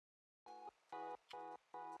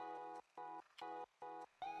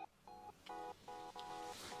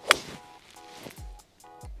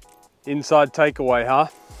Inside takeaway, huh?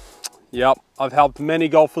 Yep, I've helped many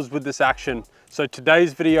golfers with this action. So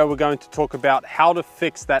today's video, we're going to talk about how to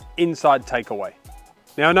fix that inside takeaway.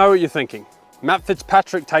 Now I know what you're thinking. Matt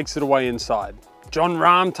Fitzpatrick takes it away inside. Jon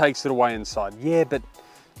Rahm takes it away inside. Yeah, but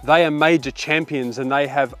they are major champions and they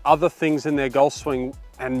have other things in their golf swing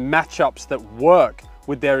and matchups that work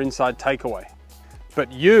with their inside takeaway.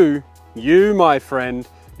 But you, my friend,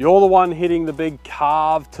 you're the one hitting the big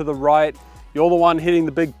carve to the right. You're the one hitting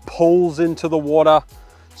the big pulls into the water.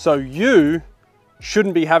 So you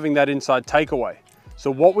shouldn't be having that inside takeaway.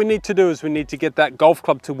 So what we need to do is we need to get that golf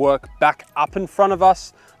club to work back up in front of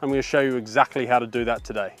us. I'm going to show you exactly how to do that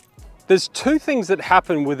today. There's two things that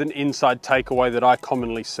happen with an inside takeaway that I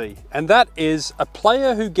commonly see. And that is a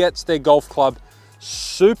player who gets their golf club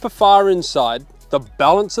super far inside. The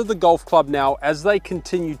balance of the golf club now, as they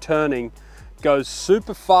continue turning, goes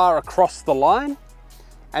super far across the line.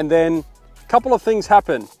 And then a couple of things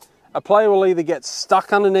happen. A player will either get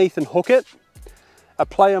stuck underneath and hook it. A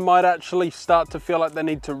player might actually start to feel like they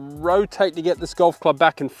need to rotate to get this golf club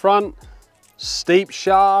back in front. Steep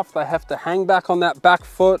shaft, they have to hang back on that back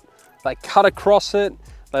foot. They cut across it,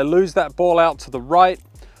 they lose that ball out to the right,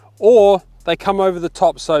 or they come over the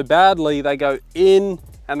top so badly, they go in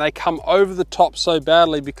and they come over the top so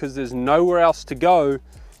badly because there's nowhere else to go,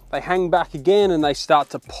 they hang back again and they start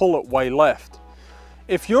to pull it way left.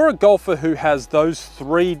 If you're a golfer who has those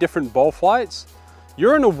three different ball flights,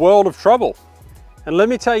 you're in a world of trouble. And let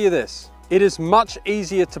me tell you this, it is much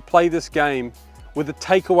easier to play this game with a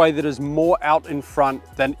takeaway that is more out in front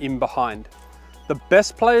than in behind. The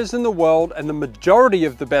best players in the world and the majority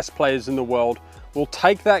of the best players in the world will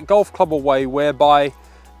take that golf club away whereby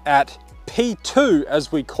at P2,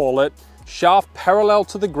 as we call it, shaft parallel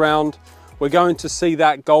to the ground, we're going to see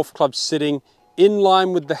that golf club sitting in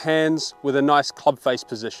line with the hands with a nice club face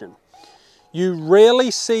position. You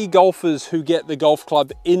rarely see golfers who get the golf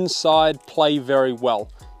club inside play very well.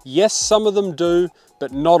 Yes, some of them do,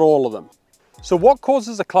 but not all of them. So what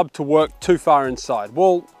causes a club to work too far inside?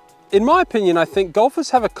 Well, in my opinion, I think golfers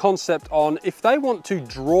have a concept on if they want to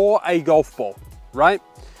draw a golf ball, right?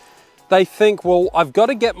 They think, well, I've got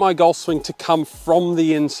to get my golf swing to come from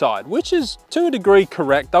the inside, which is to a degree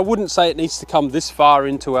correct. I wouldn't say it needs to come this far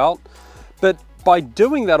into out, but by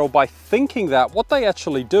doing that or by thinking that, what they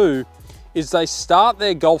actually do is they start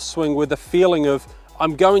their golf swing with a feeling of,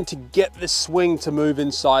 I'm going to get this swing to move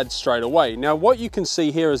inside straight away. Now, what you can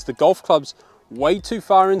see here is the golf club's way too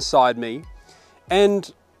far inside me.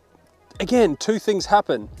 And again, two things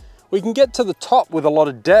happen. We can get to the top with a lot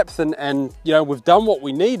of depth and you know, we've done what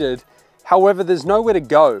we needed. However, there's nowhere to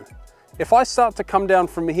go. If I start to come down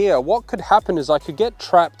from here, what could happen is I could get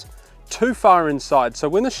trapped too far inside. So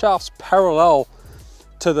when the shaft's parallel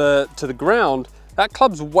to the ground, that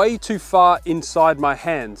club's way too far inside my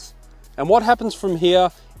hands. And what happens from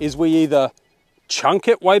here is we either chunk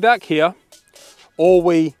it way back here, or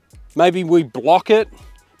maybe we block it,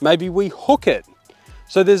 maybe we hook it.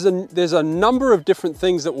 So there's a number of different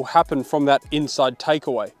things that will happen from that inside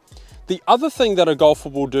takeaway. The other thing that a golfer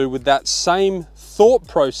will do with that same thought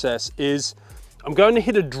process is, I'm going to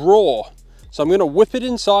hit a draw. So I'm going to whip it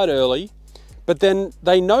inside early, but then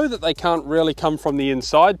they know that they can't really come from the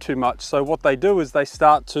inside too much. So what they do is they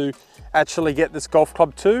start to actually get this golf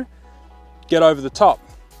club to get over the top.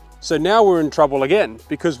 So now we're in trouble again,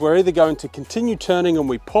 because we're either going to continue turning and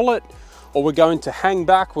we pull it, or we're going to hang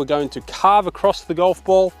back, we're going to carve across the golf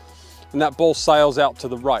ball, and that ball sails out to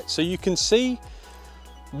the right. So you can see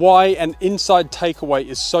why an inside takeaway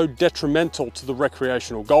is so detrimental to the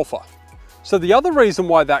recreational golfer. So the other reason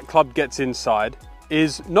why that club gets inside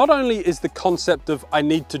is not only is the concept of I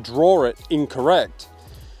need to draw it incorrect,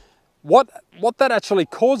 what that actually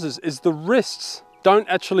causes is the wrists don't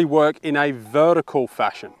actually work in a vertical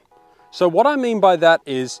fashion. So what I mean by that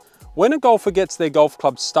is when a golfer gets their golf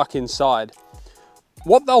club stuck inside,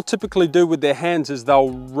 what they'll typically do with their hands is they'll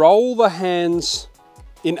roll the hands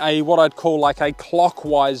in a what I'd call like a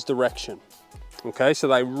clockwise direction. Okay, so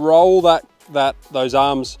they roll those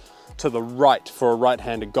arms to the right for a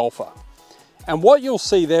right-handed golfer. And what you'll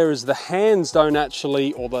see there is the hands don't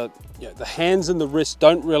actually, or the hands and the wrist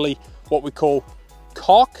don't really what we call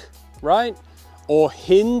cock, right? Or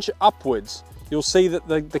hinge upwards. You'll see that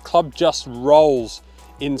the club just rolls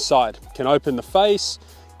inside. Can open the face,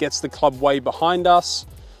 gets the club way behind us.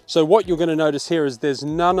 So what you're going to notice here is there's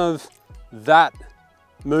none of that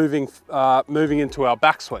moving into our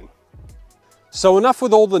backswing. So enough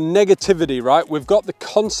with all the negativity, right? We've got the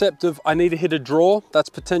concept of I need to hit a draw. That's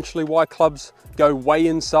potentially why clubs go way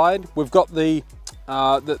inside. We've got the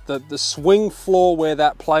swing floor where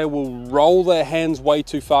that player will roll their hands way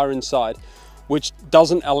too far inside. which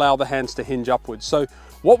doesn't allow the hands to hinge upwards. So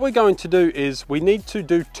what we're going to do is we need to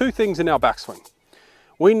do two things in our backswing.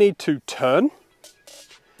 We need to turn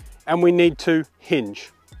and we need to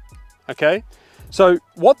hinge, okay? So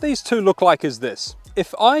what these two look like is this.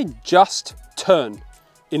 If I just turn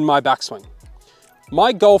in my backswing,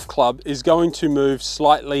 my golf club is going to move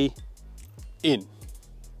slightly in,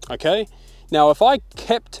 okay? Now, if I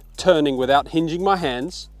kept turning without hinging my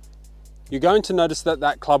hands, you're going to notice that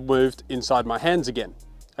that club moved inside my hands again.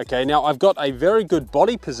 Okay, now I've got a very good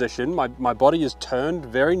body position. My body is turned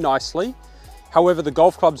very nicely. However, the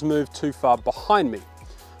golf club's moved too far behind me.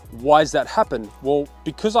 Why has that happened? Well,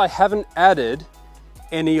 because I haven't added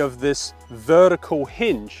any of this vertical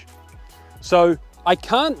hinge. So I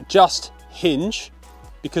can't just hinge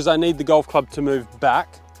because I need the golf club to move back,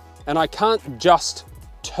 and I can't just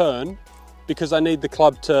turn because I need the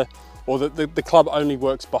club to, or the club only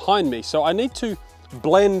works behind me. So I need to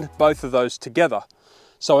blend both of those together.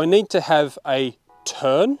 So I need to have a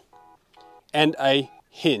turn and a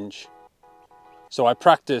hinge. So I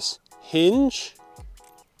practice hinge,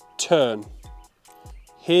 turn,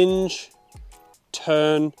 hinge,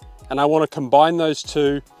 turn, and I want to combine those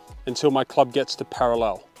two until my club gets to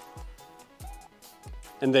parallel.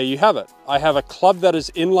 And there you have it. I have a club that is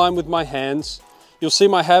in line with my hands. You'll see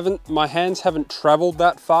my hands haven't traveled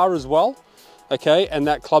that far as well, okay? And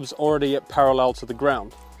that club's already at parallel to the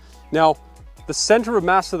ground. Now, the center of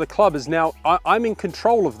mass of the club is now, I'm in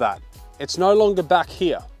control of that. It's no longer back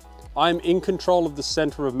here. I'm in control of the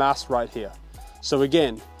center of mass right here. So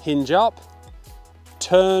again, hinge up,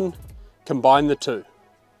 turn, combine the two.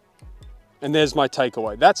 And there's my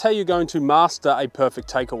takeaway. That's how you're going to master a perfect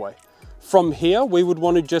takeaway. From here, we would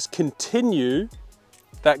want to just continue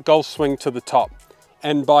that golf swing to the top.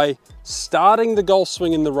 And by starting the golf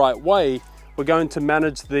swing in the right way, we're going to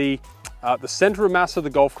manage the center of mass of the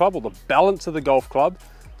golf club, or the balance of the golf club.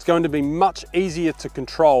 It's going to be much easier to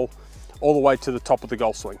control all the way to the top of the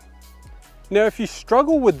golf swing. Now, if you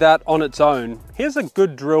struggle with that on its own, here's a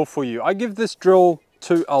good drill for you. I give this drill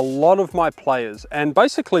to a lot of my players, and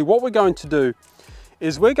basically what we're going to do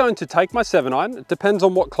is we're going to take my 7-iron. It depends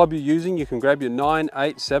on what club you're using. You can grab your 9,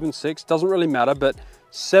 8, 7, 6, doesn't really matter, but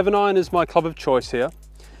 7-iron is my club of choice here.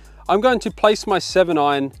 I'm going to place my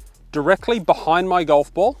 7-iron directly behind my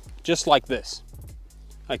golf ball, just like this.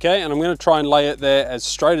 Okay, and I'm going to try and lay it there as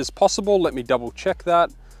straight as possible. Let me double check that.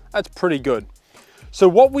 That's pretty good. So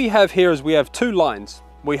what we have here is we have two lines.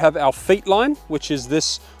 We have our feet line, which is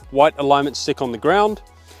this white alignment stick on the ground,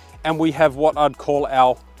 and we have what I'd call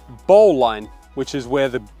our bowl line, which is where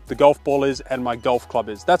the golf ball is and my golf club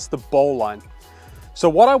is. That's the bowl line. So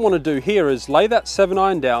what I want to do here is lay that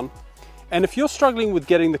 7-iron down, and if you're struggling with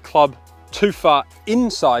getting the club too far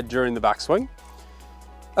inside during the backswing,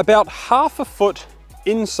 about half a foot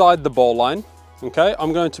inside the bowl line, okay,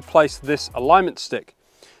 I'm going to place this alignment stick.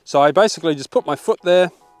 So I basically just put my foot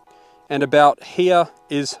there, and about here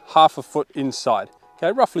is half a foot inside,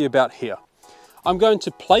 okay, roughly about here. I'm going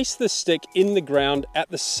to place this stick in the ground at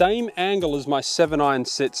the same angle as my 7-iron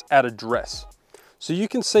sits at address. So you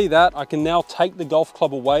can see that. I can now take the golf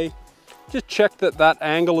club away, just check that that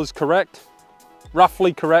angle is correct,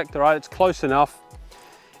 roughly correct, all right, it's close enough.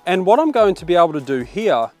 And what I'm going to be able to do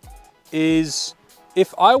here is,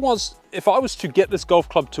 if I was to get this golf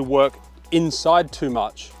club to work inside too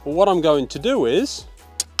much, well, what I'm going to do is,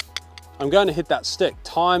 I'm going to hit that stick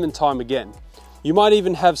time and time again. You might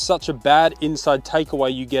even have such a bad inside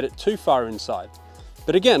takeaway you get it too far inside.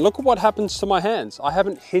 But again, look at what happens to my hands. I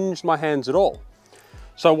haven't hinged my hands at all.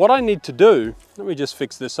 So what I need to do, let me just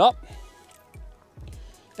fix this up.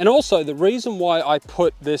 And also, the reason why I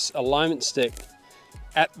put this alignment stick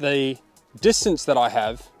at the distance that I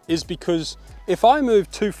have is because if I move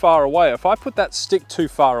too far away, if I put that stick too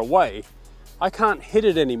far away, I can't hit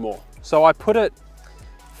it anymore. So I put it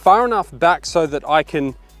far enough back so that I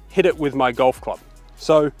can hit it with my golf club.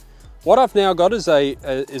 So what I've now got is a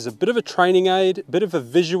bit of a training aid, a bit of a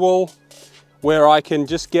visual, where I can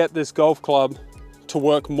just get this golf club to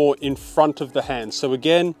work more in front of the hand. So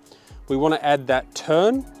again, we want to add that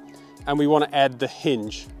turn and we want to add the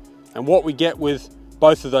hinge. And what we get with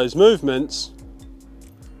both of those movements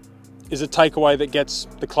is a takeaway that gets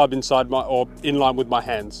the club inside or in line with my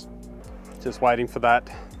hands. Just waiting for that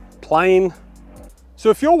plane. So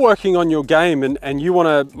if you're working on your game and you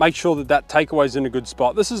want to make sure that that takeaway is in a good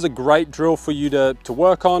spot, this is a great drill for you to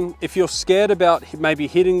work on. If you're scared about maybe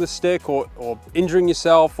hitting the stick or injuring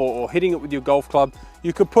yourself or hitting it with your golf club,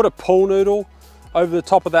 you could put a pool noodle over the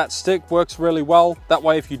top of that stick. Works really well. That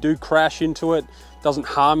way, if you do crash into it, it doesn't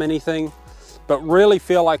harm anything. But really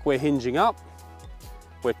feel like we're hinging up,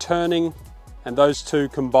 we're turning, and those two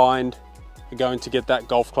combined are going to get that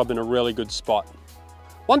golf club in a really good spot.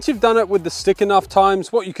 Once you've done it with the stick enough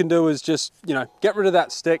times, what you can do is just, get rid of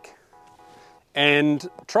that stick and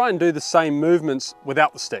try and do the same movements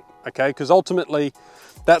without the stick, okay? Because ultimately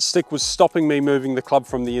that stick was stopping me moving the club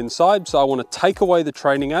from the inside. So I want to take away the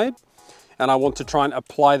training aid and I want to try and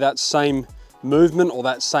apply that same movement or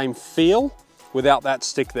that same feel without that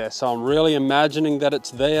stick there. So I'm really imagining that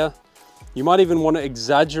it's there. You might even want to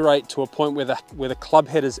exaggerate to a point where the club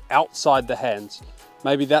head is outside the hands.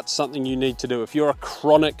 Maybe that's something you need to do. If you're a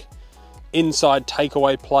chronic inside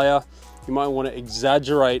takeaway player, you might want to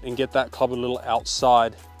exaggerate and get that club a little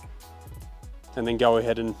outside and then go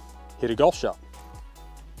ahead and hit a golf shot.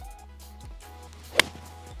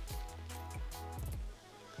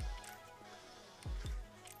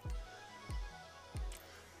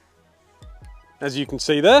 As you can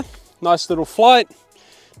see there, nice little flight,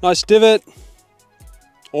 nice divot.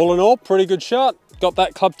 All in all, pretty good shot. Got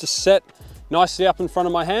that club to set nicely up in front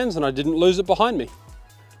of my hands and I didn't lose it behind me.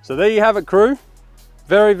 So there you have it, crew.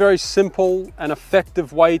 Very, very simple and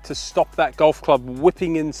effective way to stop that golf club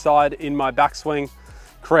whipping inside in my backswing.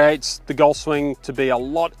 Creates the golf swing to be a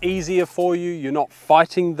lot easier for you. You're not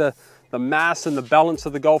fighting the mass and the balance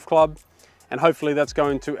of the golf club. And hopefully that's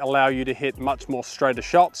going to allow you to hit much more straighter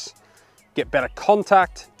shots, get better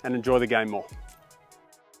contact and enjoy the game more.